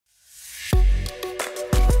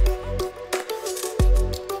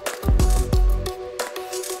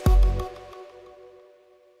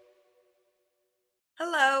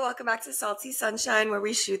welcome back to Salty Sunshine, where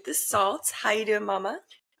we shoot the salt. How you doing, Mama?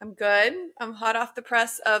 I'm good. I'm hot off the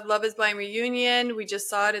press of Love is Blind reunion. We just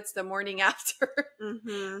saw it. It's the morning after.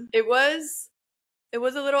 Mm-hmm. It was a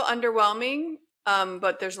little underwhelming,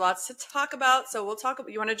 but there's lots to talk about. So we'll talk.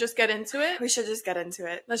 You want to just get into it? We should just get into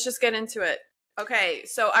it. Let's just get into it. Okay.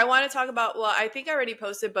 So I want to talk about. Well, I think I already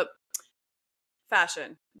posted, but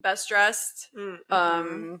fashion, best dressed.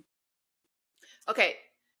 Mm-hmm. Okay.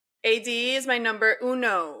 AD is my number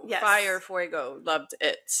uno. Yes. Fire Fuego. Loved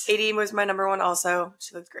it. AD was my number one also.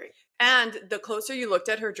 She looked great. And the closer you looked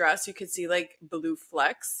at her dress, you could see like blue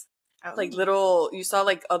flecks. Oh. Like little, you saw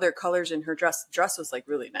like other colors in her dress. The dress was like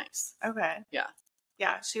really nice. Okay. Yeah.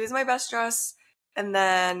 Yeah, she was my best dress. And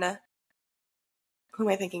then, who am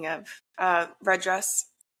I thinking of? Red dress.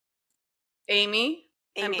 Amy.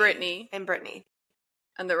 And Brittany. And Brittany.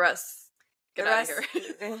 And the rest. Get out of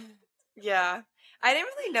here. Yeah. I didn't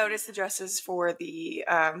really notice the dresses for the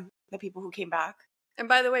people who came back. And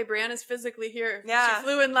by the way, Brianna's physically here. Yeah. She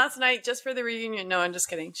flew in last night just for the reunion. No, I'm just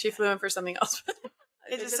kidding. She flew in for something else.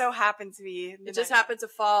 It just so happened to be. It just happened to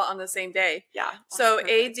fall on the same day. Yeah. So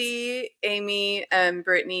AD, Amy, and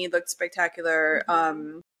Brittany looked spectacular.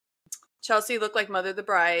 Mm-hmm. Chelsea looked like Mother the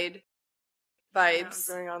Bride vibes. What's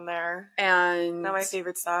going on there? And Not my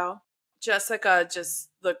favorite style. Jessica just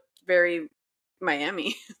looked very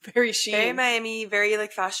Miami. Very Sheen. Very Miami, very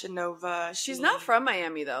like Fashion Nova. She's not from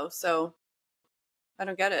Miami though, so I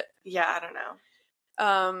don't get it. Yeah, I don't know.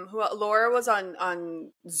 Laura was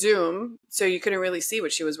on Zoom, so you couldn't really see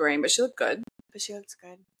what she was wearing, but she looked good. But she looks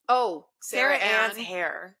good. Oh, Sarah Ann's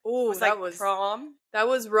hair. Oh, that was prom. That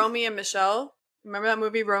was Romy and Michelle. Remember that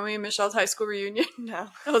movie, Romy and Michelle's high school reunion? No.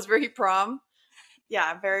 That was very prom.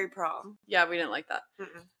 Yeah, very prom. Yeah, we didn't like that.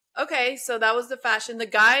 Mm-mm. Okay, so that was the fashion. The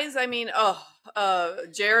guys, I mean,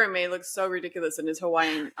 Jeremy looks so ridiculous in his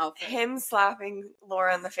Hawaiian outfit. Him slapping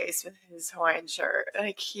Laura in the face with his Hawaiian shirt.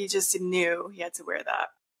 Like, he just knew he had to wear that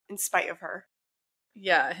in spite of her.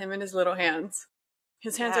 Yeah, him and his little hands.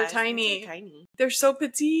 His hands are tiny. His hands are tiny. They're so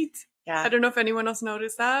petite. Yeah. I don't know if anyone else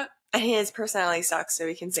noticed that. And his personality sucks, so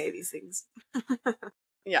he can say these things.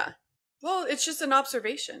 Yeah. Well, it's just an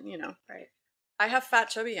observation, you know. Right. I have fat,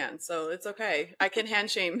 chubby hands, so it's okay. I can hand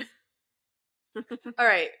shame. All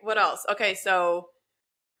right, what else? Okay, so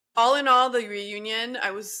all in all, the reunion, I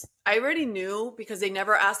already knew because they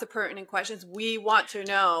never asked the pertinent questions. We want to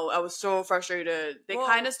know. I was so frustrated. They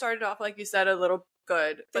kind of started off, like you said, a little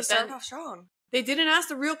good. But they started off strong. They didn't ask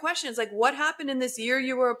the real questions. Like, what happened in this year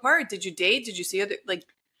you were apart? Did you date? Did you see other, like,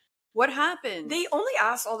 what happened? They only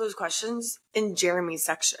asked all those questions in Jeremy's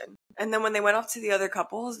section. And then when they went off to the other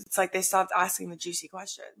couples, it's like they stopped asking the juicy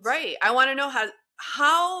questions. Right. I want to know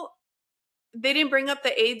how they didn't bring up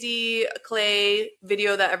the AD Clay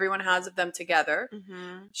video that everyone has of them together.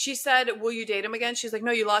 Mm-hmm. She said, will you date him again? She's like,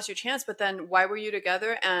 no, you lost your chance. But then why were you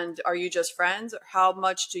together? And are you just friends? How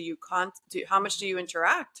much do you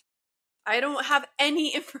interact? I don't have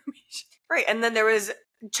any information. Right. And then there was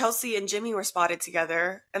Chelsea and Jimmy were spotted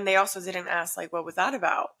together. And they also didn't ask, like, what was that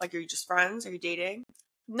about? Like, are you just friends? Are you dating?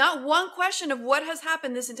 Not one question of what has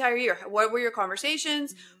happened this entire year. What were your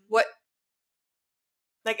conversations? Mm-hmm. What?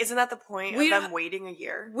 Like, isn't that the point of them waiting a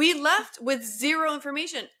year? We left with zero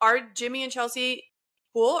information. Are Jimmy and Chelsea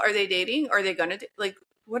cool? Are they dating? Are they gonna like?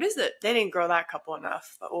 What is it? They didn't grow that couple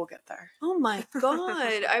enough, but we'll get there. Oh my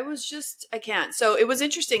God. I can't. So it was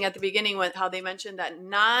interesting at the beginning with how they mentioned that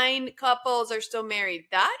 9 couples are still married.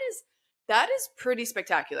 That is pretty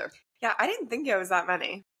spectacular. Yeah, I didn't think it was that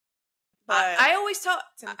many. But I always tell,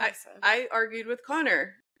 it's impressive. I argued with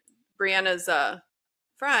Connor, Brianna's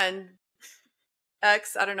friend,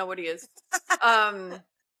 ex, I don't know what he is.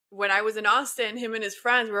 When I was in Austin, him and his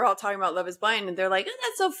friends, we were all talking about Love is Blind, and they're like, oh,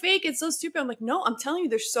 that's so fake. It's so stupid. I'm like, no, I'm telling you,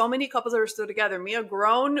 there's so many couples that are still together. Me, a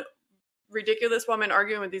grown, ridiculous woman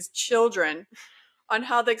arguing with these children on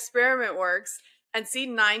how the experiment works, and see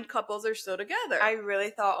 9 couples are still together. I really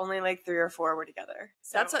thought only like 3 or 4 were together.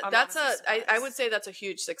 So I would say that's a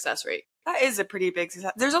huge success rate. That is a pretty big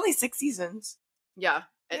success. There's only 6 seasons. Yeah.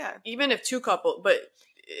 Yeah. Even if 2 couples, but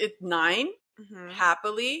 9 mm-hmm.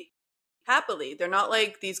 happily. They're not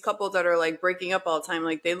like these couples that are like breaking up all the time.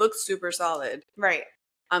 Like they look super solid. Right.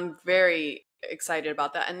 I'm very excited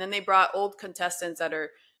about that. And then they brought old contestants that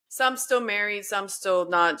are some still married, some still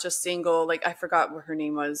not, just single. Like I forgot what her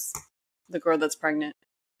name was. The girl that's pregnant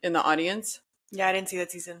in the audience. Yeah, I didn't see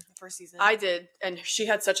that season, the first season. I did. And she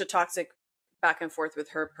had such a toxic back and forth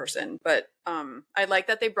with her person. But I like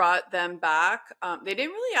that they brought them back. They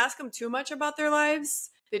didn't really ask them too much about their lives.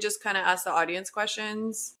 They just kind of asked the audience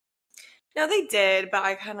questions. No, they did, but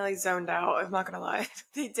I kind of like zoned out. I'm not going to lie.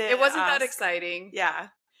 They did. It wasn't that exciting. Yeah.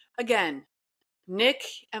 Again, Nick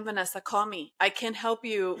and Vanessa, call me. I can help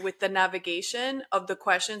you with the navigation of the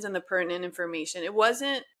questions and the pertinent information. It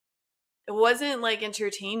wasn't like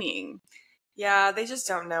entertaining. Yeah, they just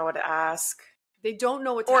don't know what to ask. They don't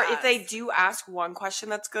know what to or ask. If they do ask one question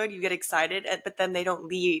that's good, you get excited, but then they don't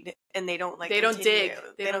lead and they don't They don't dig.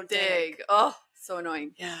 They don't dig. Oh, so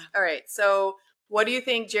annoying. Yeah. All right. So what do you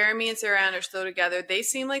think? Jeremy and Sarah Ann are still together. They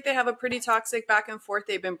seem like they have a pretty toxic back and forth.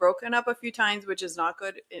 They've been broken up a few times, which is not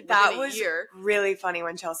good. That was really funny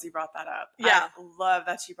when Chelsea brought that up. Yeah. I love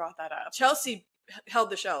that she brought that up. Chelsea held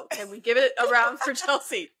the show. Can we give it a round for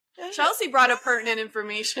Chelsea? Chelsea brought up pertinent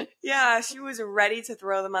information. Yeah, she was ready to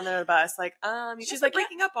throw them under the bus. Like, she's like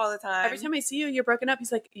breaking up all the time. Every time I see you, you're broken up.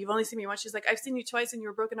 He's like, you've only seen me once. She's like, I've seen you twice and you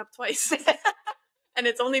were broken up twice. And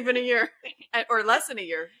it's only been a year or less than a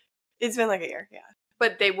year. It's been like a year, yeah.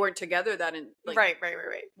 But they weren't together that in like right.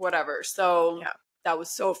 Whatever. So yeah. That was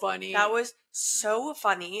so funny. That was so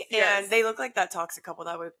funny. Yes. And they look like that toxic couple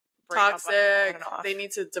that would break toxic. up on and off. They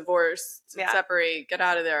need to divorce, separate, get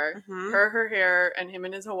out of there. Mm-hmm. Her hair, and him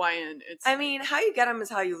in his Hawaiian. I mean, how you get him is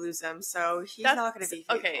how you lose him. So he's not going to be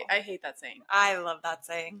faithful. Okay, I hate that saying. I love that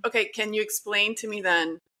saying. Okay, can you explain to me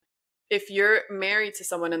then, if you're married to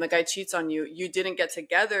someone and the guy cheats on you, you didn't get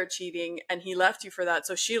together cheating and he left you for that,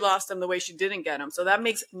 so she lost him the way she didn't get him. So that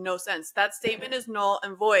makes no sense. That statement is null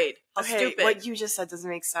and void. How stupid. What you just said doesn't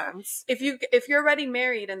make sense. If you're already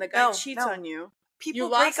married and the guy cheats on you, people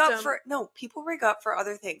break up for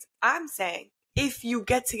other things. I'm saying if you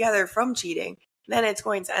get together from cheating, then it's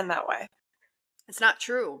going to end that way. It's not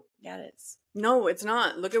true. Yeah, it is. No, it's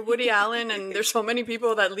not. Look at Woody Allen, and there's so many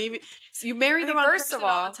people that leave. You marry the wrong person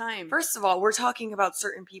all the time. First of all, we're talking about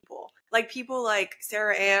certain people. Like people like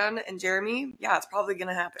Sarah Ann and Jeremy. Yeah, it's probably going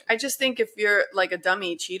to happen. I just think if you're like a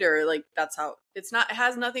dummy cheater, like that's how it's not. It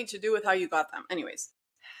has nothing to do with how you got them. Anyways,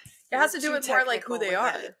 it has to do with more like who they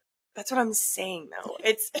are. That's what I'm saying, though.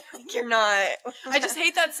 It's like you're not. I just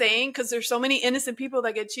hate that saying because there's so many innocent people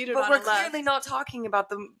that get cheated on. But we're clearly not talking about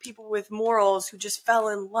the people with morals who just fell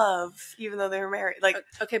in love even though they were married. Like,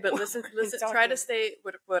 okay, but listen. Try to stay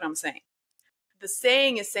with what I'm saying. The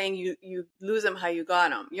saying is saying you lose them how you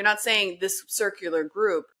got them. You're not saying this circular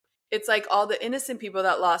group. It's like all the innocent people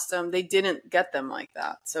that lost them, they didn't get them like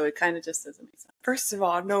that. So it kind of just doesn't make sense. First of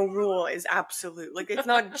all, no rule is absolute. Like, it's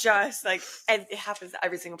not just like, and it happens to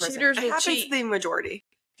every single person. Cheaters will happens cheat. to the majority.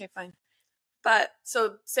 Okay, fine. But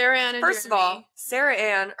so Sarah Ann and first Jeremy, of all, Sarah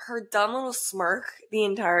Ann, her dumb little smirk the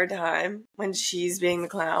entire time when she's being the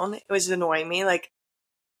clown, it was annoying me. Like,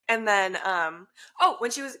 and then, when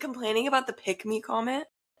she was complaining about the pick me comment.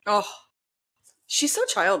 Oh, she's so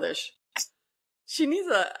childish. She needs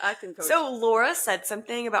an acting coach. So Laura said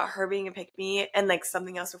something about her being a pick-me and like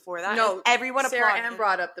something else before that. No, everyone Sarah applauded. Ann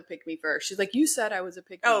brought up the pick-me first. She's like, you said I was a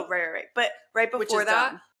pick-me. Oh, right. But right before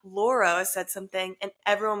that, dumb. Laura said something and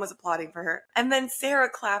everyone was applauding for her. And then Sarah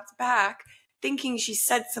clapped back thinking she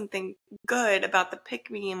said something good about the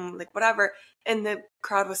pick-me and like whatever. And the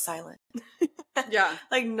crowd was silent. Yeah.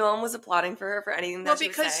 Like no one was applauding for her for anything that she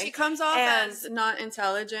was saying. Well, because she comes off as not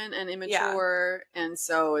intelligent and immature. Yeah. And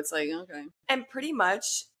so it's like, okay. And pretty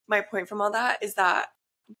much my point from all that is that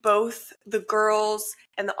both the girls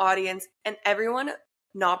and the audience and everyone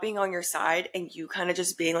not being on your side and you kind of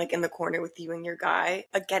just being like in the corner with you and your guy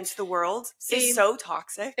against the world is so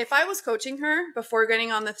toxic. If I was coaching her before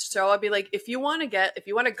getting on the show, I'd be like, if you want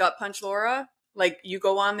to gut punch Laura, like you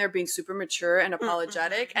go on there being super mature and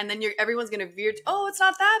apologetic, and then everyone's gonna veer. Oh, it's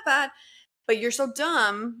not that bad, but you're so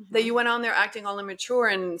dumb that you went on there acting all immature,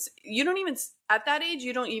 and you don't even at that age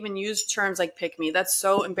you don't even use terms like "pick me." That's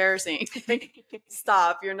so embarrassing.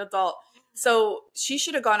 Stop, you're an adult. So she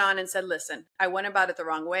should have gone on and said, "Listen, I went about it the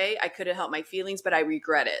wrong way. I couldn't help my feelings, but I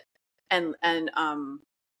regret it, and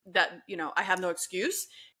that I have no excuse,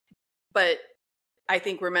 but." I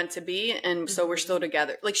think we're meant to be, and so we're still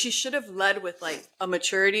together. Like she should have led with like a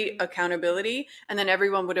maturity, accountability, and then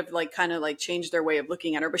everyone would have like kind of like changed their way of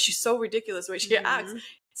looking at her. But she's so ridiculous the way she acts,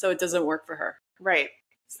 so it doesn't work for her. Right.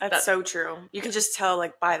 That's so true. You can just tell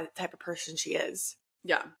like by the type of person she is.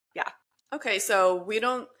 Yeah. Yeah. Okay, so we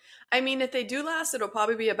don't. I mean, if they do last, it'll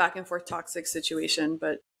probably be a back and forth toxic situation.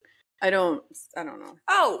 But I don't know.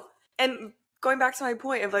 Oh, and going back to my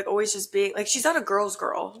point of like always just being like she's not a girl's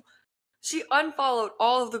girl. She unfollowed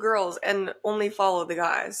all of the girls and only followed the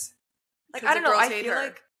guys. Like, I don't know.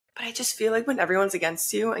 I just feel like when everyone's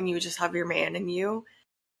against you and you just have your man in you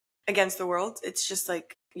against the world, it's just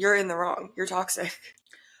like, you're in the wrong. You're toxic.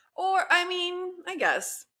 Or, I mean, I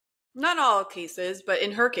guess. Not all cases, but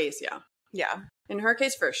in her case, yeah. Yeah. In her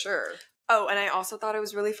case, for sure. Oh, and I also thought it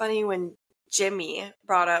was really funny when Jimmy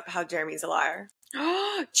brought up how Jeremy's a liar.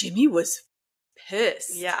 Jimmy was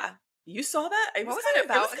pissed. Yeah. You saw that? What was it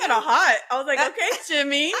about? It was kind of hot. I was like, okay,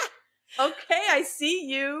 Jimmy. Okay, I see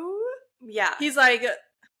you. Yeah. He's like,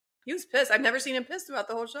 he was pissed. I've never seen him pissed throughout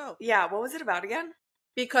the whole show. Yeah, what was it about again?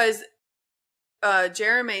 Because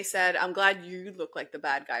Jeremy said, I'm glad you look like the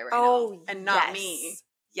bad guy right now. And not me.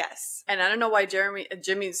 Yes. And I don't know why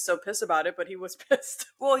Jimmy's so pissed about it, but he was pissed.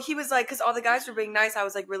 Well, he was like, because all the guys were being nice, I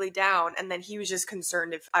was like really down. And then he was just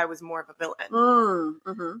concerned if I was more of a villain.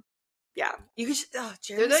 Mm-hmm. Yeah. You could just,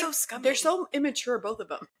 Jeremy's so scummy. They're so immature, both of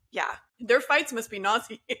them. Yeah. Their fights must be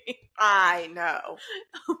nauseating. I know.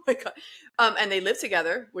 Oh my God. And they live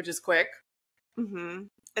together, which is quick. Mm-hmm.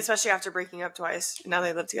 Especially after breaking up twice. Now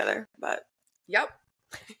they live together, but. Yep.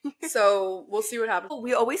 So we'll see what happens.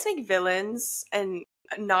 We always make villains and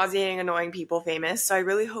nauseating, annoying people famous. So I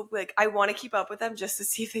really hope, like, I want to keep up with them just to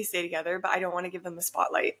see if they stay together, but I don't want to give them the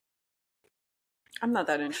spotlight. I'm not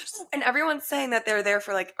that interested. And everyone's saying that they're there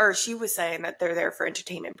for, like, or she was saying that they're there for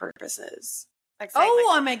entertainment purposes. Like saying,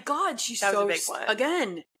 oh my God, she's that so was a big one.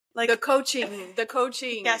 Again, like the coaching.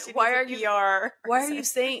 Yeah, why are you PR? Why are you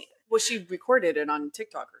saying? Well, she recorded it on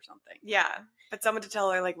TikTok or something. Yeah, but someone to tell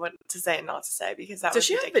her like what to say and not to say because that Does was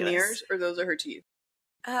she ridiculous. have veneers or those are her teeth?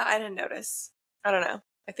 I didn't notice. I don't know.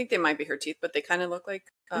 I think they might be her teeth, but they kind of look like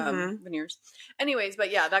veneers. Anyways, but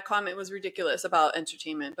yeah, that comment was ridiculous about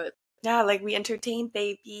entertainment. But yeah, like we entertain,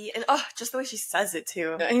 baby, and just the way she says it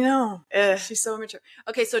too. I know. She's so immature.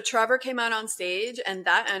 Okay, so Trevor came out on stage, and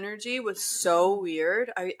that energy was so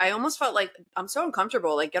weird. I almost felt like I'm so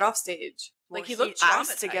uncomfortable. Like, get off stage. Well, like he looked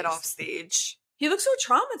asked traumatized to get off stage. He looked so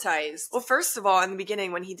traumatized. Well, first of all, in the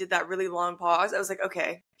beginning when he did that really long pause, I was like,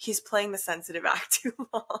 okay, he's playing the sensitive act too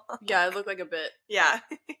long. Yeah, it looked like a bit. Yeah.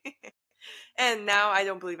 And now I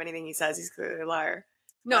don't believe anything he says. He's clearly a liar.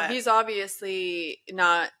 No, he's obviously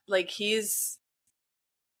not, like, he's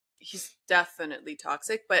definitely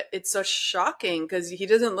toxic, but it's so shocking because he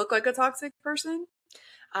doesn't look like a toxic person.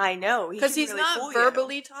 I know. Because he's really not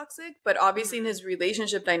verbally toxic, but obviously in his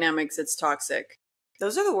relationship dynamics, it's toxic.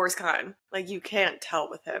 Those are the worst kind. Like, you can't tell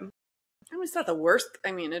with him. I mean, it's not the worst.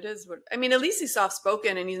 I mean, it is what, I mean, at least he's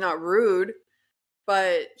soft-spoken and he's not rude,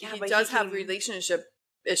 but he does have relationship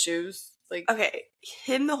issues. Like, okay,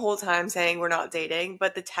 him the whole time saying we're not dating,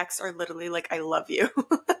 but the texts are literally like, I love you.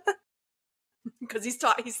 Because he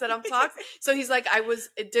said I'm toxic. So he's like,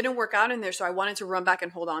 it didn't work out in there, so I wanted to run back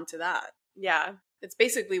and hold on to that. Yeah. It's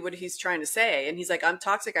basically what he's trying to say. And he's like, I'm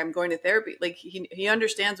toxic, I'm going to therapy. Like, he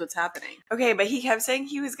understands what's happening. Okay, but he kept saying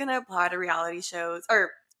he was going to apply to reality shows,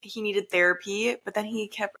 or he needed therapy, but then he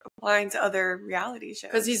kept applying to other reality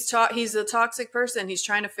shows. Because he's a toxic person. He's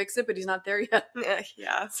trying to fix it, but he's not there yet.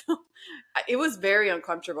 Yeah. So it was very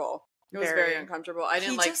uncomfortable. It was very uncomfortable. I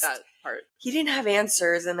didn't like that part. He didn't have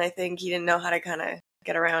answers, and I think he didn't know how to kind of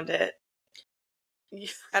get around it.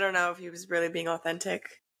 I don't know if he was really being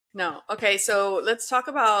authentic. No. Okay, so let's talk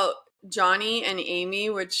about Johnny and Amy,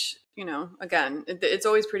 which, you know, again, it's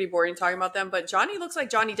always pretty boring talking about them, but Johnny looks like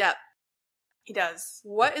Johnny Depp. He does.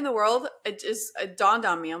 It dawned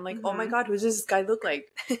on me. I'm like, oh my God, who does this guy look like?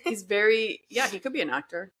 He's very, he could be an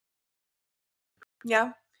actor.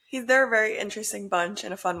 Yeah. They're a very interesting bunch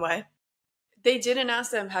in a fun way. They didn't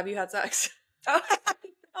ask them, have you had sex?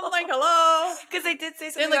 I'm like, hello? Because they did say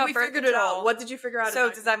something like, about we birth figured control. it out. What did you figure out? So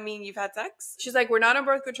does that mean you've had sex? She's like, we're not on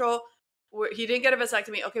birth control. He didn't get a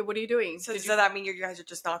vasectomy. Okay, what are you doing? So does that mean you guys are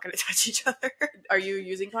just not going to touch each other? Are you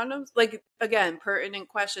using condoms? Like, again, pertinent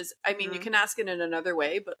questions. I mean, you can ask it in another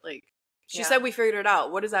way, but like, she said we figured it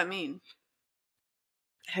out. What does that mean?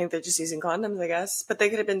 I think they're just using condoms, I guess. But they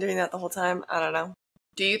could have been doing that the whole time. I don't know.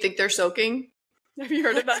 Do you think they're soaking? Have you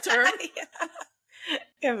heard of that term? Yeah. I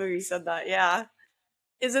can't believe you said that. Yeah.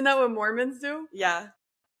 Isn't that what Mormons do? Yeah.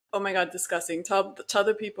 Oh my God, disgusting. Tell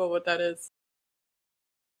the people what that is.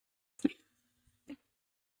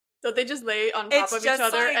 Don't they just lay on top of each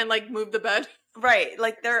other and like move the bed? Right.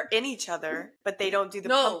 Like they're in each other, but they don't do the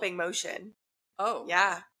pumping motion. Oh.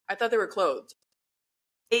 Yeah. I thought they were clothed.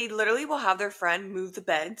 They literally will have their friend move the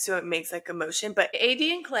bed so it makes like a motion. But AD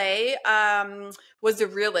and Clay was the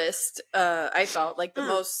realist, I felt. Like the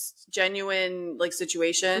most genuine like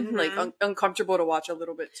situation. Like uncomfortable to watch a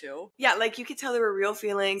little bit too. Yeah, like you could tell there were real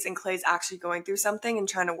feelings and Clay's actually going through something and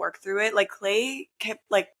trying to work through it. Like Clay kept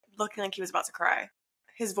like looking like he was about to cry.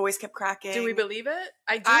 His voice kept cracking. Do we believe it?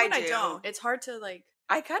 I do and I don't. It's hard to like...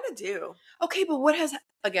 I kind of do. Okay, but what has...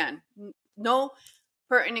 Again, no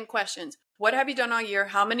pertinent questions. What have you done all year?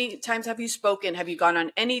 How many times have you spoken? Have you gone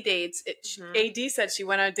on any dates? AD said she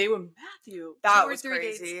went on a date with Matthew. That was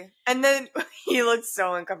crazy. Dates. And then he looked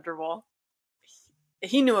so uncomfortable.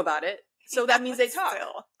 He knew about it. So that means they talk.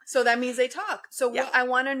 So that means they talk. So what I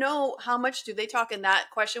want to know, how much do they talk? And that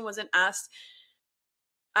question wasn't asked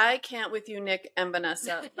I can't with you, Nick and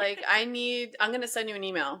Vanessa. Like, I'm going to send you an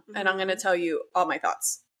email and I'm going to tell you all my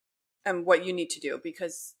thoughts and what you need to do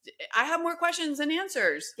because I have more questions than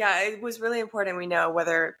answers. Yeah, it was really important we know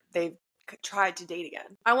whether they've tried to date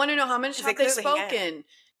again. I want to know how much have they spoken.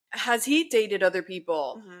 Has he dated other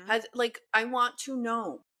people? I want to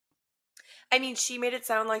know. I mean, she made it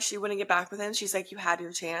sound like she wouldn't get back with him. She's like, you had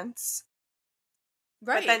your chance.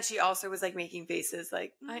 Right. But then she also was like making faces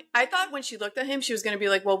like... I thought when she looked at him, she was going to be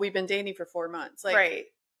like, well, we've been dating for 4 months. Like, right.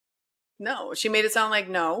 No. She made it sound like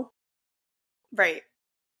no. Right.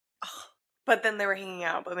 But then they were hanging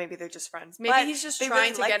out, but maybe they're just friends. Maybe he's just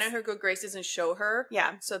trying to get in her good graces and show her.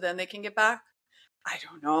 Yeah. So then they can get back. I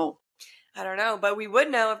don't know. But we would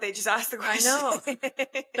know if they just asked the question. I know.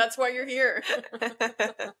 That's why you're here.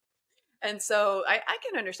 And so I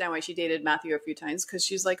can understand why she dated Matthew a few times because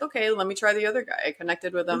she's like, okay, let me try the other guy. I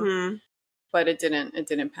connected with him, but it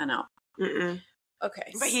didn't pan out.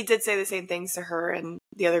 Okay. But he did say the same things to her and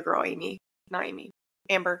the other girl,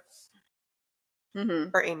 Amber.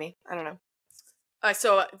 Or Amy. I don't know.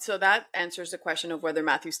 So that answers the question of whether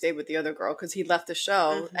Matthew stayed with the other girl because he left the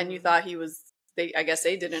show and you thought he was. I guess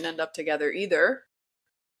they didn't end up together either.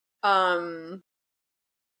 But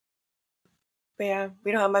yeah,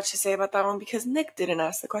 we don't have much to say about that one because Nick didn't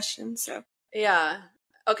ask the question. So yeah.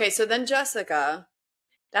 Okay. So then Jessica,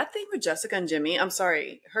 that thing with Jessica and Jimmy. I'm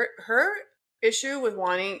sorry. Her issue with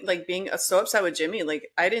being so upset with Jimmy.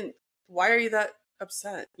 Like why are you that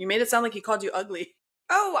upset? You made it sound like he called you ugly.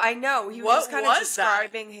 Oh, I know. He was kind of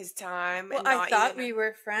describing his time. Well, I thought we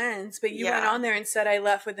were friends, but you went on there and said I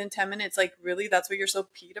left within 10 minutes. Like, really? That's what you're so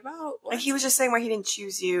peeved about? Like, he was just saying why he didn't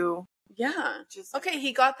choose you. Yeah. Okay,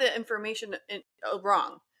 he got the information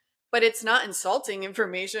wrong, but it's not insulting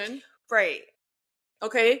information. Right.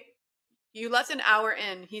 Okay. You left an hour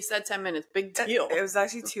in. He said 10 minutes. Big deal. It was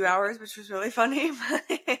actually 2 hours, which was really funny.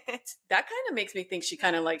 That kind of makes me think she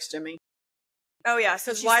kind of likes Jimmy. Oh, yeah.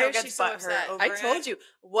 So why is she so upset? I told you.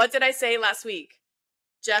 What did I say last week?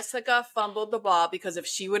 Jessica fumbled the ball because if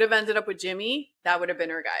she would have ended up with Jimmy, that would have been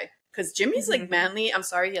her guy. Because Jimmy's like manly. I'm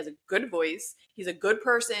sorry. He has a good voice. He's a good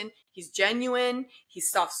person. He's genuine. He's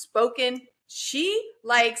soft-spoken. She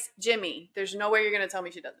likes Jimmy. There's no way you're going to tell me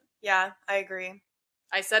she doesn't. Yeah, I agree.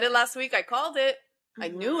 I said it last week. I called it. I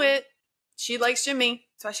knew it. She likes Jimmy.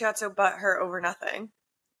 That's why she got so butthurt over nothing.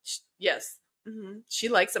 Yes. She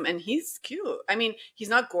likes him and he's cute. I mean, he's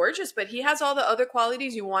not gorgeous, but he has all the other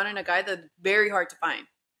qualities you want in a guy that's very hard to find.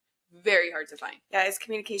 Very hard to find. Yeah, his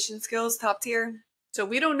communication skills, top tier. So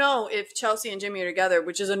we don't know if Chelsea and Jimmy are together,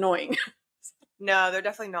 which is annoying. No, they're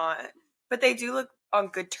definitely not. But they do look on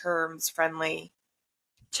good terms, friendly.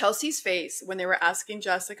 Chelsea's face when they were asking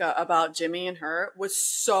Jessica about Jimmy and her was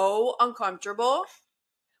so uncomfortable.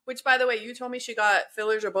 Which, by the way, you told me she got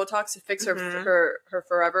fillers or Botox to fix her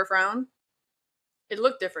forever frown. It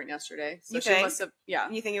looked different yesterday. So she must have, yeah.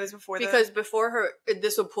 You think it was before Because before her,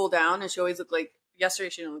 this would pull down and she always looked like, yesterday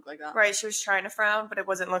she didn't look like that. Right, she was trying to frown, but it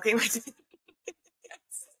wasn't looking like She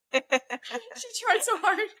tried so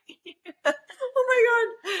hard. Oh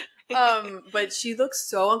my God. But she looked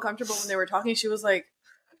so uncomfortable when they were talking. She was like,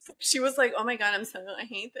 oh my God, I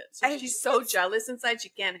hate this. So she's so jealous inside, she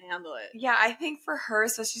can't handle it. Yeah, I think for her,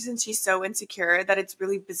 especially since she's so insecure, that it's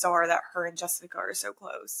really bizarre that her and Jessica are so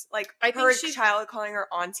close. Like, I think her child calling her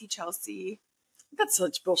Auntie Chelsea. That's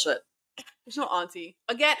such bullshit. There's no auntie.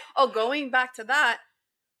 Again, going back to that,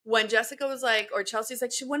 when Jessica was like, or Chelsea's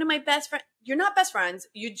like, she's one of my best friends. You're not best friends.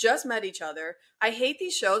 You just met each other. I hate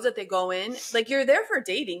these shows that they go in. Like, you're there for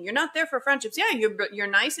dating. You're not there for friendships. Yeah, you're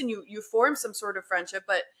nice and you form some sort of friendship,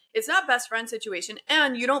 but it's not best friend situation.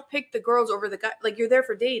 And you don't pick the girls over the guy. Like, you're there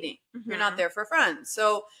for dating. You're not there for friends.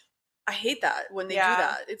 So I hate that when they do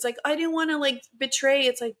that. It's like, I didn't want to like betray.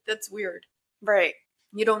 It's like, that's weird. Right.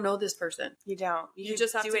 You don't know this person. You don't. You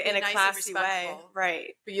just have to do be it in a nice classy and respectful. way.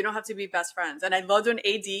 Right. But you don't have to be best friends. And I loved when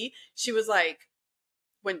AD, she was like,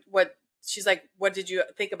 she's like, what did you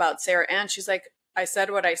think about Sarah Ann? She's like, I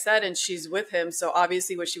said what I said and she's with him. So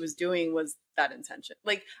obviously what she was doing was that intention.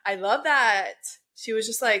 Like, I love that. She was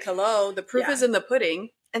just like, hello, the proof is in the pudding.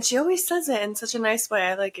 And she always says it in such a nice way.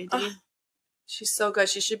 I like AD. She's so good.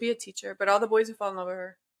 She should be a teacher. But all the boys who fall in love with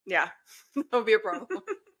her. Yeah. That would be a problem.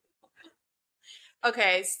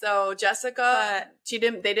 Okay, so Jessica, they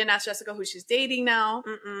didn't ask Jessica who she's dating now.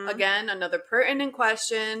 Again, another pertinent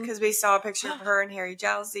question. Because we saw a picture of her and Harry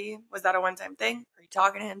Jowsey. Was that a one-time thing? Are you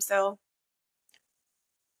talking to him still?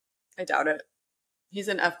 I doubt it. He's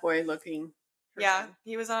an F-boy looking person. Yeah,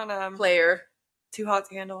 he was on Player. Too Hot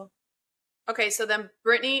to Handle. Okay, so then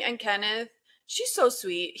Brittany and Kenneth, she's so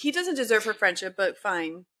sweet. He doesn't deserve her friendship, but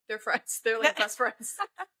fine. They're friends. They're like best friends.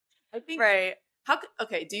 I think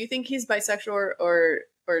Okay, do you think he's bisexual or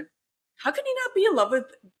how can he not be in love with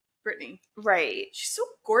Brittany? Right. She's so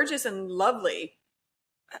gorgeous and lovely.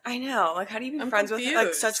 I know. Like, how do you be friends with her?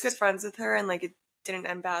 Like, such good friends with her, and like it didn't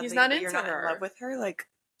end badly. He's not but into you're not her. in love with her. Like,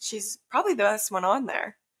 she's probably the best one on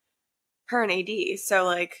there. Her and AD. So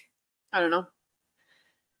like, I don't know.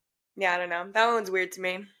 Yeah, I don't know. That one's weird to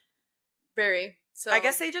me. Very. So I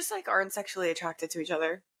guess they just like aren't sexually attracted to each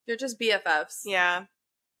other. They're just BFFs. Yeah.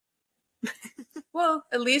 Well,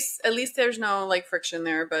 at least there's no like friction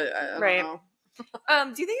there, but I don't know.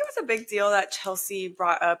 Do you think it was a big deal that Chelsea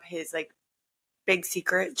brought up his like big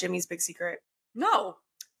secret, Jimmy's big secret? No.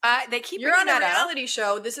 They keep You're on a reality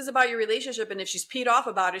show. This is about your relationship, and if she's peed off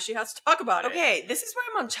about it, she has to talk about it. Okay, this is where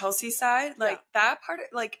I'm on Chelsea's side. Like that part,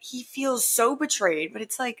 like he feels so betrayed, but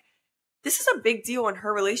it's like this is a big deal in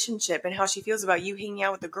her relationship and how she feels about you hanging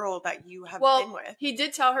out with the girl that you have been with. He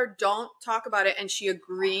did tell her don't talk about it, and she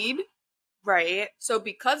agreed. Right. So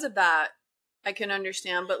because of that, I can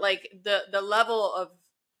understand. But like the level of,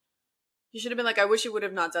 you should have been like, I wish you would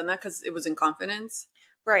have not done that because it was in confidence.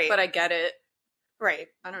 Right. But I get it. Right.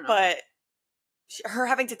 I don't know. But her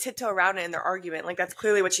having to tiptoe around it in their argument, like that's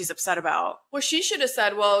clearly what she's upset about. Well, she should have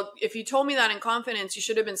said, well, if you told me that in confidence, you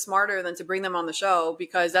should have been smarter than to bring them on the show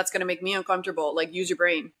because that's going to make me uncomfortable. Like, use your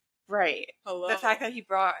brain. Right. Hello. The fact that he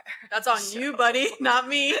brought that's on you, buddy, not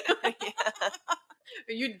me. Yeah.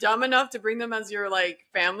 Are you dumb enough to bring them as your like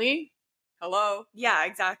family? Hello. Yeah,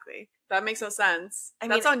 exactly. That makes no sense.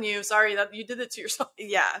 That's on you. Sorry that you did it to yourself.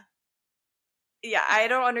 Yeah. Yeah, I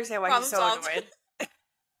don't understand why he's so annoyed.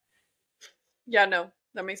 Yeah, no,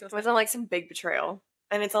 that makes no sense. It wasn't like some big betrayal,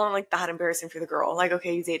 and it's not like that embarrassing for the girl. Like,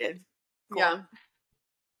 okay, you dated. Cool. Yeah.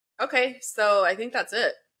 Okay, so I think that's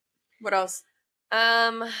it. What else?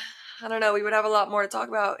 I don't know. We would have a lot more to talk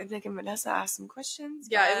about if Nick and Vanessa asked some questions.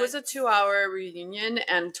 Yeah, it was a 2-hour reunion,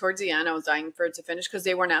 and towards the end, I was dying for it to finish because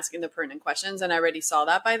they weren't asking the pertinent questions, and I already saw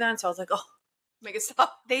that by then. So I was like, oh, make it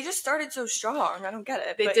stop. They just started so strong. I don't get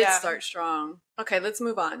it. They did start strong. Okay, let's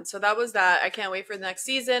move on. So that was that. I can't wait for the next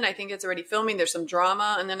season. I think it's already filming. There's some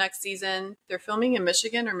drama in the next season. They're filming in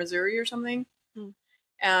Michigan or Missouri or something.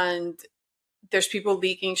 And there's people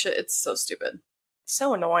leaking shit. It's so stupid.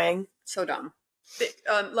 So annoying. So dumb.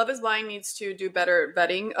 Love is Blind needs to do better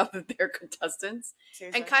vetting of their contestants.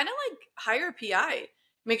 Seriously. And kind of like hire a PI.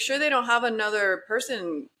 Make sure they don't have another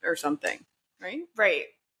person or something. Right? Right.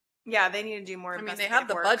 Yeah, they need to do more. I mean, they have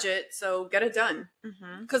the budget, so get it done.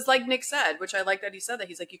 Because like Nick said, which I like that he said that,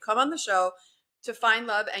 he's like, you come on the show to find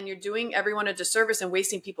love and you're doing everyone a disservice and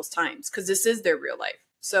wasting people's times because this is their real life.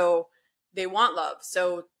 So they want love.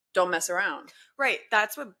 So don't mess around. Right.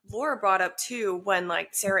 That's what Laura brought up too when like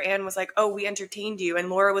Sarah Ann was like, oh, we entertained you. And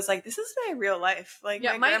Laura was like, this is my real life. Like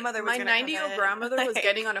my grandmother was my 90-year-old grandmother was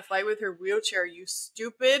getting on a flight with her wheelchair. You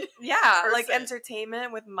stupid. Yeah. Person. Like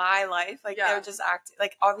entertainment with my life. Like they're just acting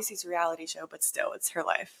like obviously it's a reality show, but still it's her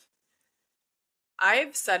life.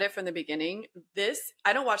 I've said it from the beginning.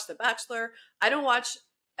 I don't watch The Bachelor. I don't watch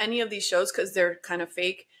any of these shows because they're kind of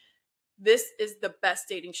fake. This is the best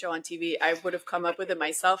dating show on TV. I would have come up with it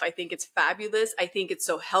myself. I think it's fabulous. I think it's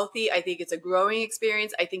so healthy. I think it's a growing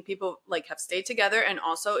experience. I think people like have stayed together. And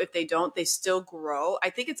also if they don't, they still grow.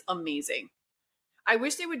 I think it's amazing. I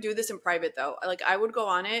wish they would do this in private though. Like I would go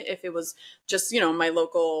on it if it was just, my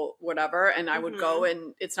local whatever. And I would go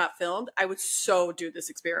and it's not filmed. I would so do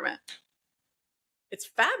this experiment. It's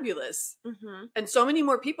fabulous. And so many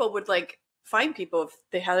more people would like find people if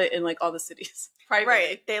they had it in like all the cities.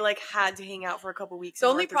 Right. They like had to hang out for a couple weeks. The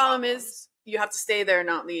only problem is you have to stay there and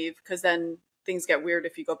not leave because then things get weird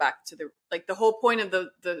if you go back to the whole point of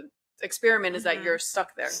the experiment is that you're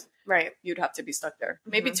stuck there. Right. You'd have to be stuck there.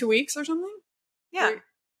 Maybe 2 weeks or something. Yeah.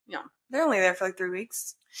 They're only there for like 3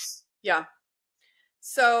 weeks. Yeah.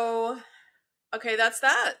 So, okay, that's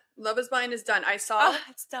that. Love is Blind is done.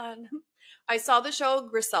 It's done. I saw the show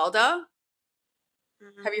Griselda.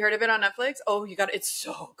 Have you heard of it on Netflix? Oh, it's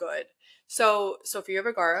so good. So, Sofia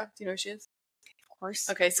Vergara, do you know who she is? Of course.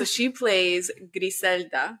 Okay, so she plays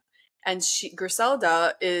Griselda, and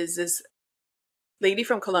Griselda is this lady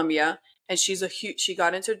from Colombia, and she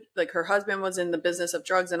got into, like, her husband was in the business of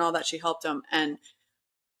drugs and all that. She helped him, and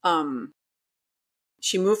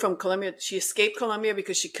she moved from Colombia. She escaped Colombia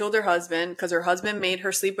because she killed her husband because her husband made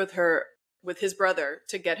her sleep with his brother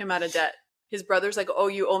to get him out of debt. His brother's like, oh,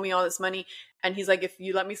 you owe me all this money. And he's like, if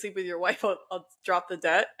you let me sleep with your wife, I'll drop the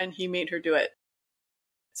debt. And he made her do it.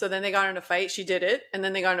 So then they got in a fight. She did it. And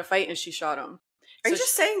then they got in a fight and she shot him. Are you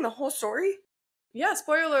just saying the whole story? Yeah,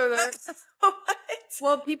 spoiler alert. What?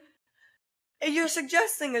 Well, you're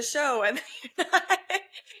suggesting a show and you're not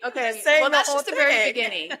okay. Well, that's just the very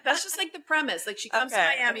beginning. That's just like the premise. Like she comes to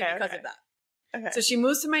Miami because of that. Okay. So she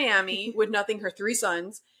moves to Miami with nothing, her 3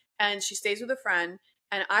 sons, and she stays with a friend.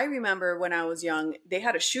 And I remember when I was young, they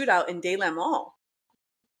had a shootout in Dayland Mall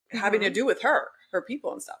having to do with her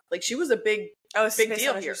people and stuff. Like, she was a big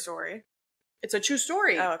deal here. Story. It's a true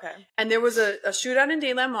story. Oh, okay. And there was a shootout in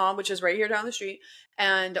Dayland Mall, which is right here down the street,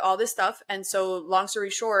 and all this stuff. And so, long story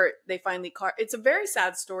short, they finally caught. It's a very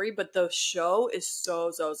sad story, but the show is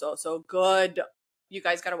so good. You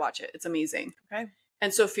guys got to watch it. It's amazing. Okay.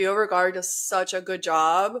 And Sofia Vergara does such a good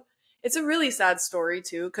job. It's a really sad story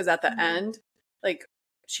too, because at the end, like,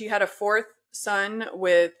 she had a 4th son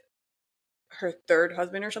with her 3rd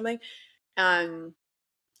husband or something, and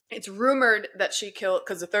it's rumored that she killed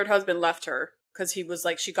because the 3rd husband left her because he was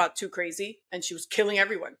like, she got too crazy and she was killing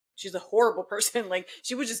everyone. She's a horrible person. Like,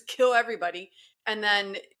 she would just kill everybody. And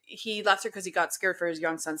then he left her because he got scared for his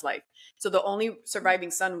young son's life. So the only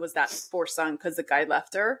surviving son was that 4th son because the guy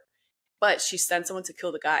left her. But she sent someone to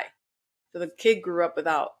kill the guy. So the kid grew up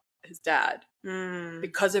without his dad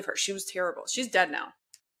because of her. She was terrible. She's dead now.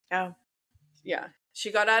 Oh. Yeah.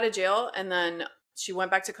 She got out of jail and then she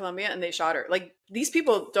went back to Colombia and they shot her. Like, these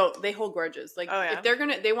people they hold grudges. Like, if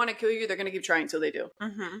they want to kill you, they're going to keep trying until they do.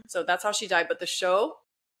 Mm-hmm. So that's how she died. But the show,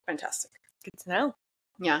 fantastic. Good to know.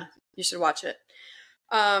 Yeah. You should watch it.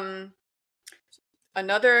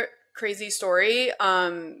 Another crazy story. I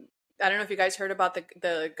don't know if you guys heard about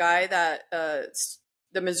the guy that,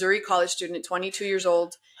 the Missouri college student, 22 years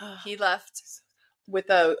old, he left with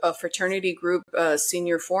a fraternity group,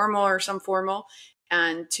 senior formal or some formal,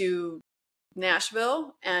 and to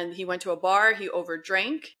Nashville, and he went to a bar, he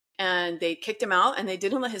overdrank, and they kicked him out, and they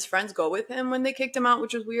didn't let his friends go with him when they kicked him out,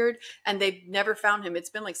 which was weird, and they never found him. It's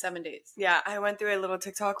been like 7 days. Yeah, I went through a little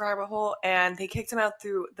TikTok rabbit hole, and they kicked him out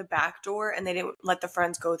through the back door, and they didn't let the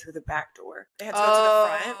friends go through the back door. They had to go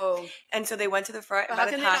to the front, and so they went to the front. But how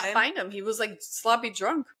can they not find him? He was like sloppy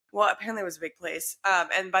drunk. Well, apparently it was a big place,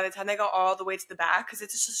 and by the time they got all the way to the back, because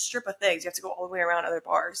it's just a strip of things, you have to go all the way around other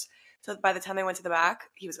bars. So by the time they went to the back,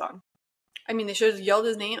 he was gone. I mean, they should have yelled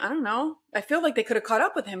his name. I don't know. I feel like they could have caught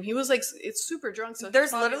up with him. He was like, it's super drunk. So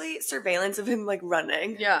there's literally surveillance of him like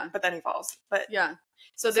running. Yeah. But then he falls. But yeah.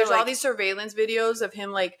 So there's all these surveillance videos of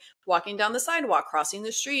him like walking down the sidewalk, crossing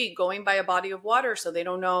the street, going by a body of water so they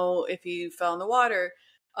don't know if he fell in the water.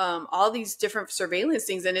 All these different surveillance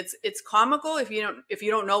things, and it's comical if you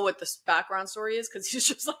don't know what the background story is, because he's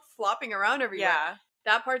just like flopping around everywhere. Yeah.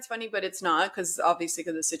 That part's funny, but it's not, because obviously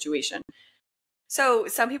because of the situation. So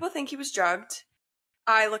some people think he was drugged.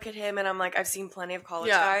 I look at him and I'm like, I've seen plenty of college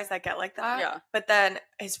guys that get like that. Yeah. But then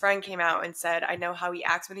his friend came out and said, I know how he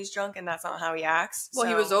acts when he's drunk, and that's not how he acts. Well,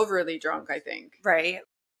 he was overly drunk, I think. Right.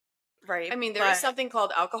 I mean, there is something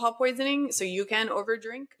called alcohol poisoning, so you can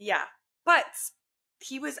overdrink. Yeah. But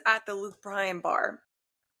he was at the Luke Bryan bar,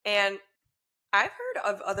 and I've heard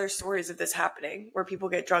of other stories of this happening where people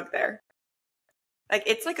get drunk there. Like,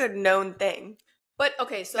 it's like a known thing. But,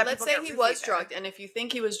 okay, so let's say he was drugged, and if you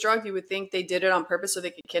think he was drugged, you would think they did it on purpose so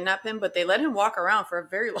they could kidnap him, but they let him walk around for a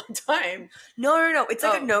very long time. No. It's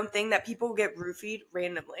like a known thing that people get roofied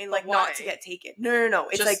randomly, like not to get taken. No.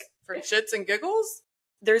 It's just like for shits and giggles?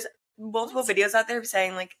 There's multiple videos out there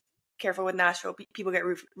saying, like, careful with Nashville, people get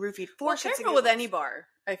roofied for shits and giggles. Careful with any bar,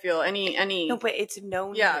 I feel. Any. No, but it's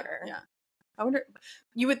known here. Yeah. I wonder,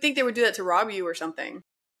 you would think they would do that to rob you or something.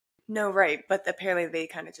 No, right, but apparently they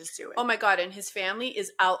kind of just do it. Oh my God, and his family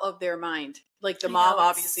is out of their mind. Like the mom,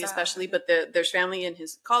 obviously, especially, but there's family in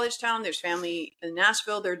his college town, there's family in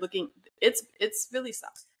Nashville, they're looking, it's really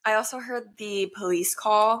sad. I also heard the police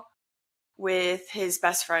call with his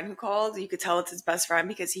best friend who called. You could tell it's his best friend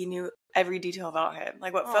because he knew every detail about him,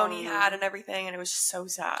 like what phone he had and everything, and it was just so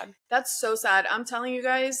sad. That's so sad. I'm telling you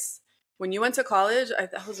guys, when you went to college,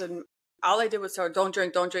 all I did was tell her, don't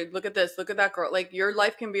drink. Look at this. Look at that girl. Like, your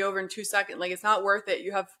life can be over in 2 seconds. Like, it's not worth it.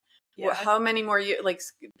 You have how many more years? Like,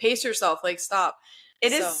 pace yourself. Like, stop.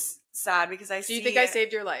 It is sad because Do you think I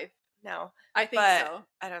saved your life? No. I think so.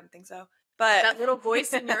 I don't think so. But that little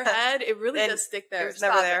voice in your head, it really does stick there. It was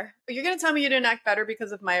never there. But you're going to tell me you didn't act better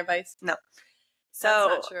because of my advice? No. So,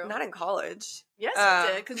 that's not true. Not in college. Yes,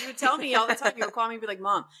 you did. Because you would tell me all the time. You would call me and be like,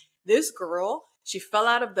 Mom, this girl... She fell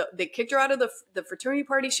out of they kicked her out of the fraternity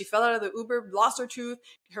party. She fell out of the Uber, lost her tooth.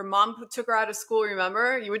 Her mom took her out of school,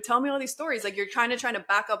 remember? You would tell me all these stories. Like, you're trying to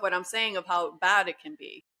back up what I'm saying of how bad it can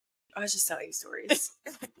be. I was just telling you stories.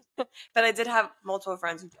 But I did have multiple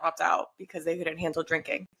friends who dropped out because they couldn't handle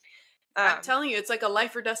drinking. I'm telling you, it's like a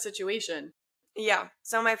life or death situation. Yeah.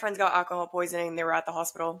 Some of my friends got alcohol poisoning. They were at the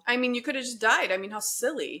hospital. I mean, you could have just died. I mean, how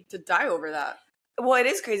silly to die over that. Well, it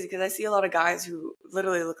is crazy because I see a lot of guys who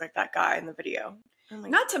literally look like that guy in the video.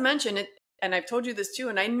 Not to mention, and I've told you this too,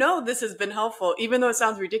 and I know this has been helpful, even though it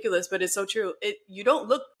sounds ridiculous, but it's so true. You don't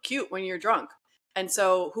look cute when you're drunk. And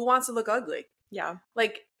so who wants to look ugly? Yeah.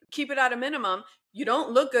 Like, keep it at a minimum. You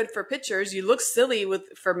don't look good for pictures. You look silly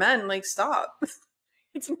for men. Like, stop.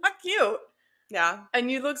 It's not cute. Yeah.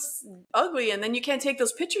 And you look ugly, and then you can't take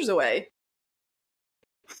those pictures away.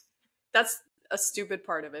 That's a stupid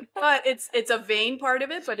part of it. But it's a vain part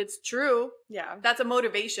of it, but it's true. Yeah. That's a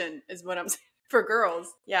motivation, is what I'm saying, for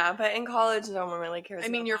girls. Yeah, but in college, no one really cares. I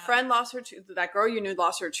mean, your friend lost her tooth. That girl you knew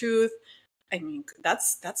lost her tooth. I mean,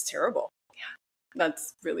 that's terrible. Yeah.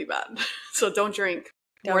 That's really bad. So don't drink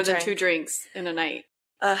more than 2 drinks in a night.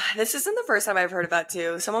 This isn't the first time I've heard of that,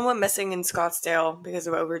 too. Someone went missing in Scottsdale because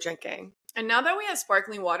of over drinking. And now that we have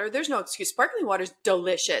sparkling water, there's no excuse. Sparkling water is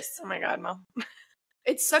delicious. Oh my God, Mom.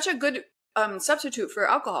 It's such a good substitute for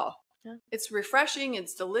alcohol. Yeah. It's refreshing.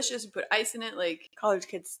 It's delicious. You put ice in it. Like, college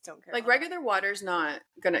kids don't care. Like, regular water's not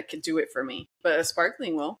gonna do it for me, but a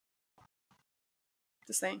sparkling will.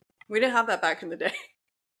 Just saying. We didn't have that back in the day.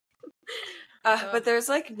 But there's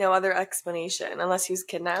like no other explanation unless he was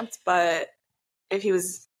kidnapped. But if he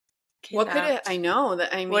was kidnapped, what could it? I know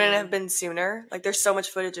that. I mean, wouldn't it have been sooner? Like, there's so much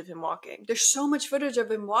footage of him walking. There's so much footage of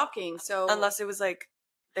him walking. So unless it was like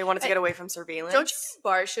they wanted to get away from surveillance. Don't you think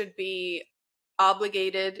bars should be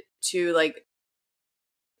obligated to like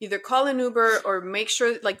either call an Uber or make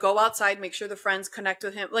sure, like, go outside, make sure the friends connect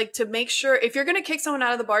with him, like, to make sure if you're gonna kick someone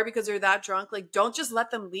out of the bar because they're that drunk, like, don't just let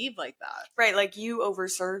them leave like that. Right, like, you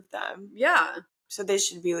overserved them. Yeah. So they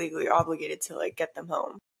should be legally obligated to, like, get them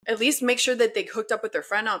home. At least make sure that they hooked up with their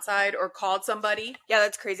friend outside or called somebody. Yeah,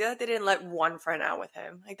 that's crazy that they didn't let one friend out with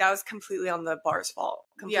him. Like, that was completely on the bar's fault.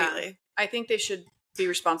 Completely. Yeah, I think they should be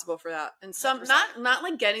responsible for that. And some, not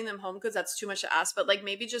like getting them home because that's too much to ask, but like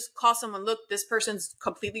maybe just call someone, look, this person's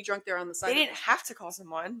completely drunk, they're on the side. They didn't have to call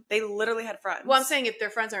someone. They literally had friends. Well, I'm saying if their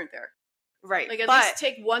friends aren't there. Right. Like, at least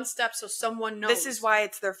take one step so someone knows. This is why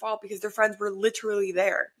it's their fault, because their friends were literally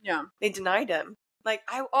there. Yeah. They denied him. Like,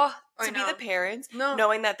 to be the parents,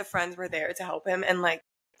 knowing that the friends were there to help him, and, like,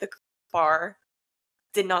 the bar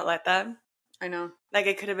did not let them. I know. Like,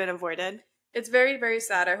 it could have been avoided. It's very, very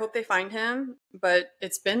sad. I hope they find him, but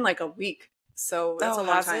it's been, like, a week, so that's a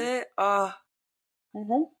long time. It?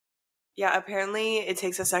 Yeah, apparently it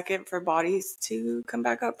takes a second for bodies to come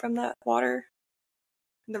back up from that water.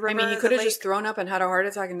 The river, I mean, he could have just thrown up and had a heart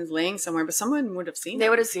attack and is laying somewhere, but someone would have seen him. They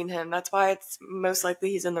would have seen him. That's why it's most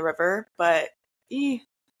likely he's in the river, but...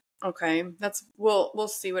 Okay, we'll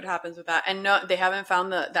see what happens with that. And no, they haven't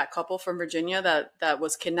found that couple from Virginia that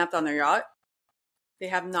was kidnapped on their yacht. They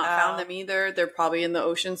have not found them either. They're probably in the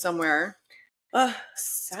ocean somewhere.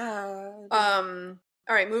 Sad. All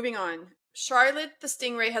right, moving on. Charlotte the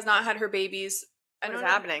stingray has not had her babies. What's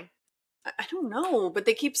happening? I don't know, but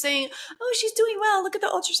they keep saying, "Oh, she's doing well. Look at the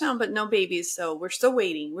ultrasound," but no babies. So we're still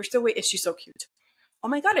waiting. And she's so cute. Oh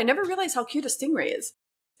my God, I never realized how cute a stingray is.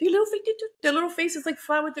 Their little faces like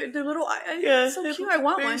flat with their little eyes. Yeah, so cute. I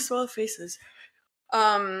want one. Very swell faces.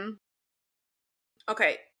 Okay,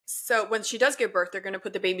 so when she does give birth, they're going to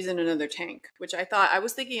put the babies in another tank, which I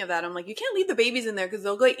was thinking of that. I'm like, you can't leave the babies in there because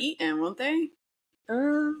they'll get eaten, won't they?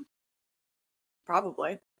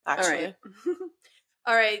 Probably, actually.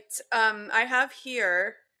 All right. I have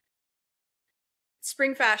here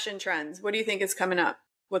spring fashion trends. What do you think is coming up?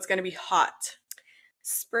 What's going to be hot?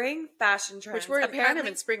 Spring fashion trends. Which we're kind of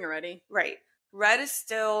in spring already. Right. Red is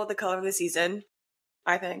still the color of the season,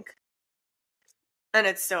 I think. And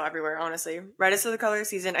it's still everywhere, honestly. Red is still the color of the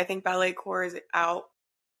season. I think ballet core is out.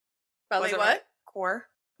 Ballet what? Core.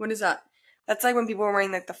 What is that? That's like when people were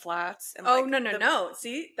wearing like the flats. And, no.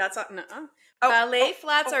 See? That's not... ballet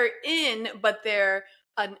flats are in, but they're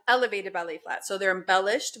an elevated ballet flat. So they're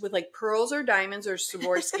embellished with like pearls or diamonds or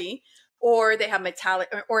Swarovski. Or they have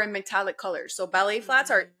metallic or in metallic colors. So ballet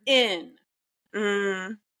flats are in,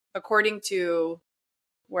 according to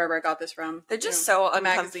wherever I got this from. They're just so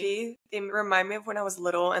uncomfy. They remind me of when I was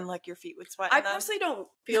little and like your feet would sweat. I personally don't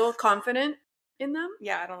feel confident in them.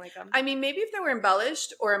 Yeah, I don't like them. I mean, maybe if they were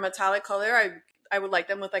embellished or a metallic color, I would like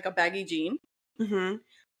them with like a baggy jean. Mm-hmm.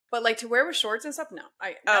 But like to wear with shorts and stuff, no.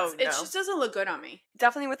 It just doesn't look good on me.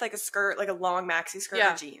 Definitely with like a skirt, like a long maxi skirt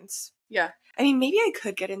or jeans. Yeah. I mean, maybe I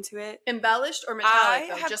could get into it. Embellished or metallic,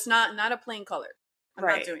 though, just not a plain color. I'm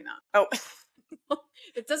not doing that. Oh.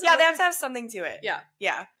 It doesn't. Yeah, they have to have something to it. Yeah.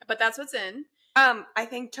 Yeah. But that's what's in. I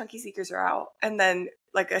think chunky sneakers are out, and then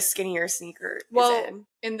like a skinnier sneaker is in.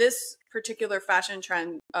 In this particular fashion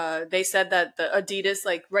trend, they said that the Adidas,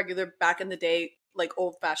 like regular back in the day, like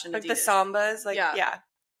old fashioned like Adidas. the Sambas, like yeah.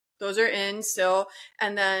 Those are in still.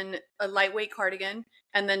 And then a lightweight cardigan.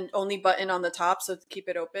 and then only button on the top, so to keep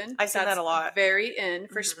it open. I see that a lot. Very in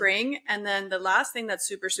for spring. And then the last thing that's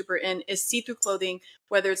super, super in is see-through clothing,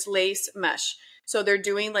 whether it's lace, mesh. So they're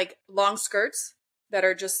doing like long skirts that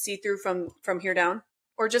are just see-through from here down,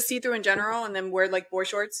 or just see-through in general, and then wear like boy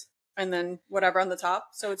shorts and then whatever on the top.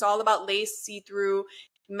 So it's all about lace, see-through,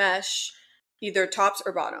 mesh, either tops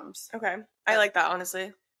or bottoms. Okay. I like that,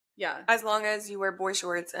 honestly. Yeah. As long as you wear boy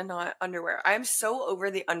shorts and not underwear. I am so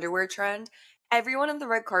over the underwear trend. Everyone on the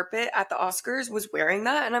red carpet at the Oscars was wearing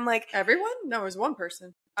that, and I'm like, everyone? No, it was one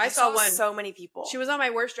person. I saw one. So many people. She was on my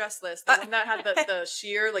worst dress list. The one that had the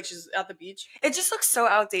sheer, like she's at the beach. It just looks so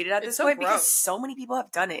outdated at this point gross. because so many people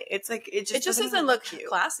have done it. It's like it just doesn't look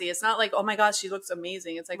classy. It's not like, oh my gosh, she looks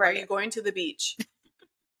amazing. It's like, are you going to the beach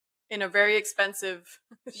in a very expensive?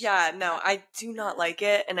 Yeah, no, I do not like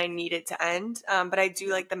it, and I need it to end. But I do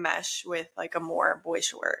like the mesh with like a more boy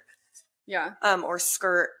short. Yeah. Or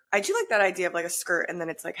skirt. I do like that idea of like a skirt and then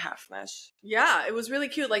it's like half mesh. Yeah, it was really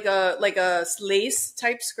cute, like a lace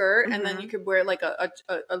type skirt, and then you could wear like a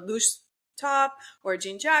loose top or a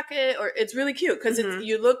jean jacket, or it's really cute because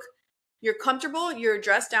you're comfortable, you're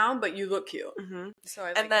dressed down, but you look cute. So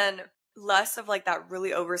I like then less of like that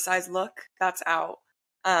really oversized look that's out.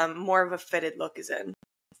 More of a fitted look is in.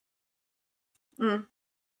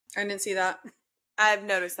 I didn't see that. I've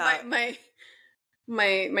noticed that.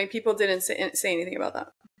 My people didn't say anything about that.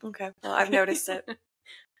 Okay. Well, I've noticed it.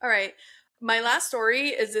 All right. My last story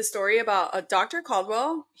is this story about a Dr.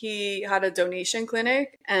 Caldwell. He had a donation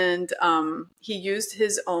clinic, and he used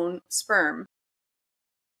his own sperm.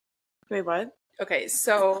 Wait, what? Okay,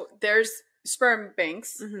 so there's sperm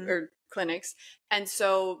banks or clinics, and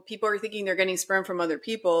so people are thinking they're getting sperm from other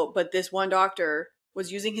people, but this one doctor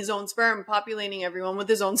was using his own sperm, populating everyone with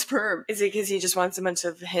his own sperm. Is it because he just wants a bunch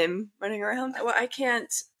of him running around? Well, I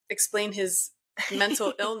can't explain his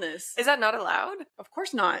mental illness. Is that not allowed? Of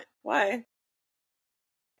course not. Why?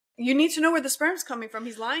 You need to know where the sperm's coming from.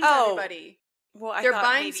 He's lying to everybody. Well, they're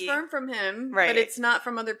buying sperm from him, right. But it's not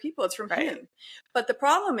from other people. It's from him. But the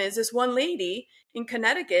problem is this one lady in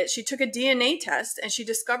Connecticut, she took a DNA test and she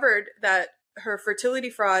discovered that her fertility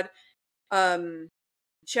fraud,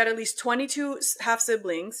 she had at least 22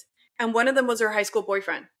 half-siblings, and one of them was her high school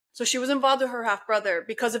boyfriend. So she was involved with her half-brother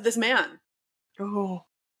because of this man. Oh.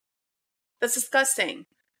 That's disgusting.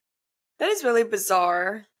 That is really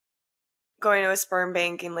bizarre. Going to a sperm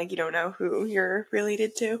bank and, like, you don't know who you're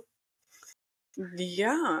related to.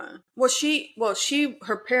 Yeah. Well,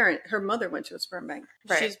 her mother went to a sperm bank.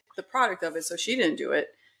 Right. She's the product of it, so she didn't do it.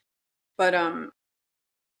 But,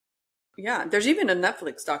 yeah, there's even a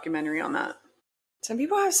Netflix documentary on that. Some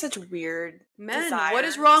people have such weird desires. What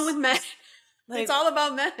is wrong with men? Like, it's all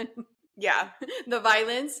about men. Yeah. The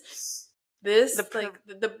violence,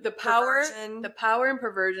 the power, perversion. The power and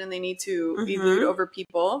perversion they need to elude over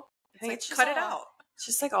people. I think it's cut it out. It's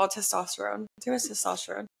just like all testosterone. Too much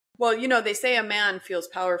testosterone. Well, they say a man feels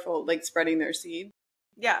powerful, like spreading their seed.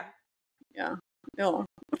 Yeah. Yeah. No.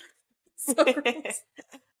 So gross.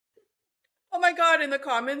 Oh my God. In the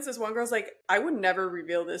comments, this one girl's like, I would never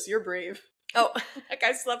reveal this. You're brave. Oh. Like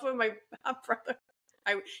I slept with my brother.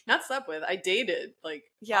 I dated. Like,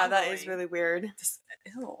 yeah, that is really weird.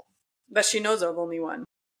 Ew. That she knows of, only one.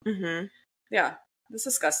 Mm-hmm. Yeah. It's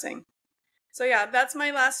disgusting. So yeah, that's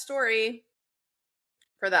my last story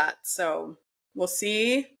for that. So we'll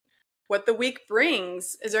see what the week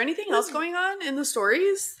brings. Is there anything else going on in the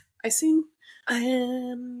stories? I see.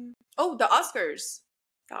 Oh, the Oscars.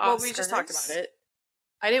 Well, we just talked about it.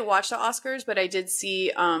 I didn't watch the Oscars, but I did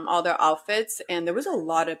see all their outfits, and there was a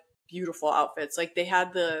lot of beautiful outfits. Like they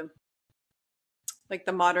had the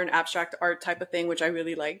modern abstract art type of thing, which I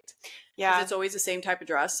really liked. Yeah, it's always the same type of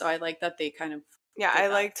dress, so I like that they kind of. Yeah, I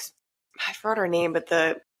liked. I forgot her name, but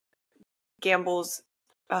the Gamble's.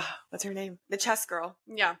 What's her name? The chess girl.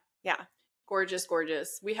 Yeah. Yeah. Gorgeous,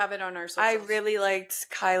 gorgeous. We have it on our socials. I really liked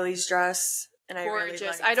Kylie's dress. And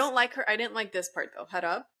gorgeous. I don't like her. I didn't like this part though. Head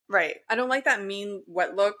up. Right. I don't like that mean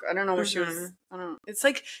wet look. I don't know what she was. I don't know. It's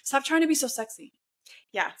like, stop trying to be so sexy.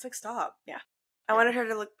 Yeah. It's like, stop. Yeah. I wanted her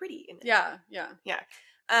to look pretty in it. Yeah. Yeah. Yeah.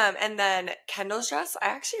 And then Kendall's dress, I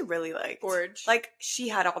actually really liked. Gorge. Like, she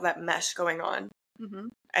had all that mesh going on. Mm-hmm.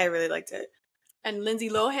 I really liked it. And Lindsay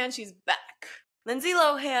Lohan, she's back. Lindsay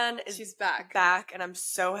Lohan she's back, and I'm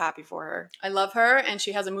so happy for her. I love her, and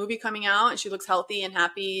she has a movie coming out, and she looks healthy and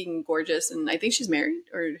happy and gorgeous, and I think she's married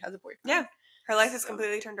or has a boyfriend. Yeah, her life is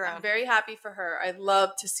completely turned around. I'm very happy for her. I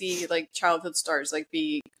love to see like childhood stars like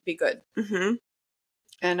be good. Mm-hmm.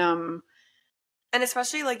 And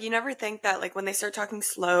especially like you never think that like when they start talking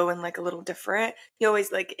slow and like a little different, you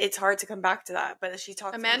always like it's hard to come back to that. But she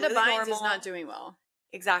talks. Amanda Bynes is not doing well.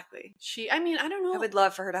 Exactly. I mean, I don't know. I would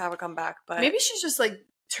love for her to have a comeback, but maybe she's just like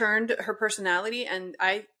turned her personality, and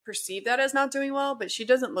I perceive that as not doing well, but she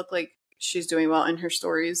doesn't look like she's doing well in her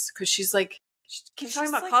stories because she keeps talking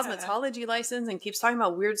about cosmetology license and keeps talking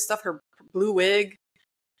about weird stuff, her blue wig.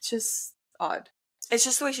 It's just odd. It's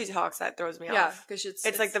just the way she talks that throws me off. Yeah, because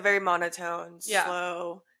it's like the very monotone,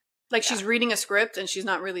 slow. Like she's reading a script and she's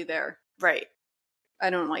not really there. Right. I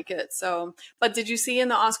don't like it. So, but did you see in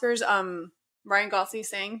the Oscars, Ryan Gosling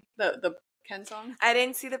sang the Ken song? I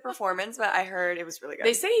didn't see the performance, but I heard it was really good.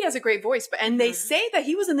 They say he has a great voice, and they say that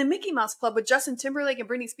he was in the Mickey Mouse Club with Justin Timberlake and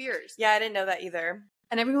Britney Spears. Yeah, I didn't know that either.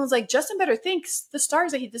 And everyone's like, Justin better thank the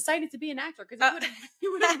stars that he decided to be an actor because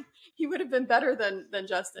he would have been better than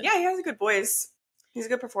Justin. Yeah, he has a good voice. He's a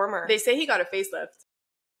good performer. They say he got a facelift.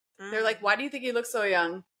 They're like, why do you think he looks so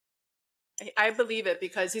young? I believe it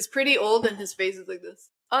because he's pretty old and his face is like this.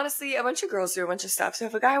 Honestly, a bunch of girls do a bunch of stuff. So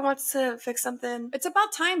if a guy wants to fix something, it's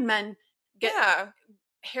about time men get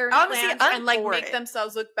hair implants and like make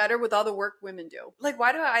themselves look better with all the work women do. Like,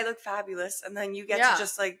 why do I look fabulous and then you get to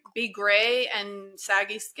just like be gray and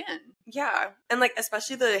saggy skin? Yeah, and like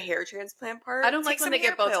especially the hair transplant part. I don't like when they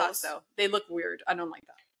get Botox though. They look weird. I don't like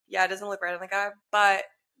that. Yeah, it doesn't look right on the guy. But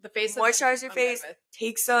the face, moisturize your face.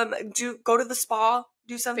 Take some. Go to the spa.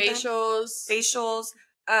 Do something. Facials.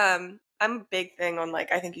 I'm a big thing on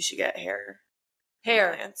like I think you should get hair.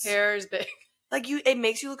 Hair is big. Like it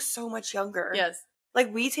makes you look so much younger. Yes.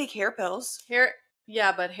 Like we take hair pills.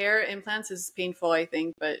 But hair implants is painful, I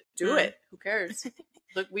think, but do it. Who cares?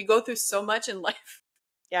 Look, we go through so much in life.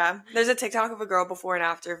 Yeah. There's a TikTok of a girl before and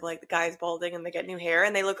after of like the guy's balding and they get new hair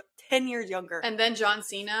and they look 10 years younger. And then John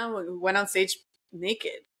Cena went on stage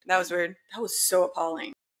naked. That was weird. That was so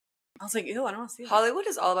appalling. I was like, ew, I don't want to see that. Hollywood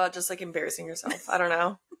is all about just like embarrassing yourself. I don't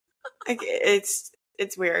know. Like it's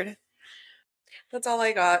weird. That's all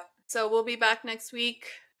I got. So we'll be back next week.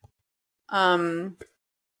 Have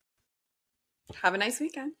a nice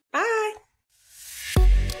weekend. Bye.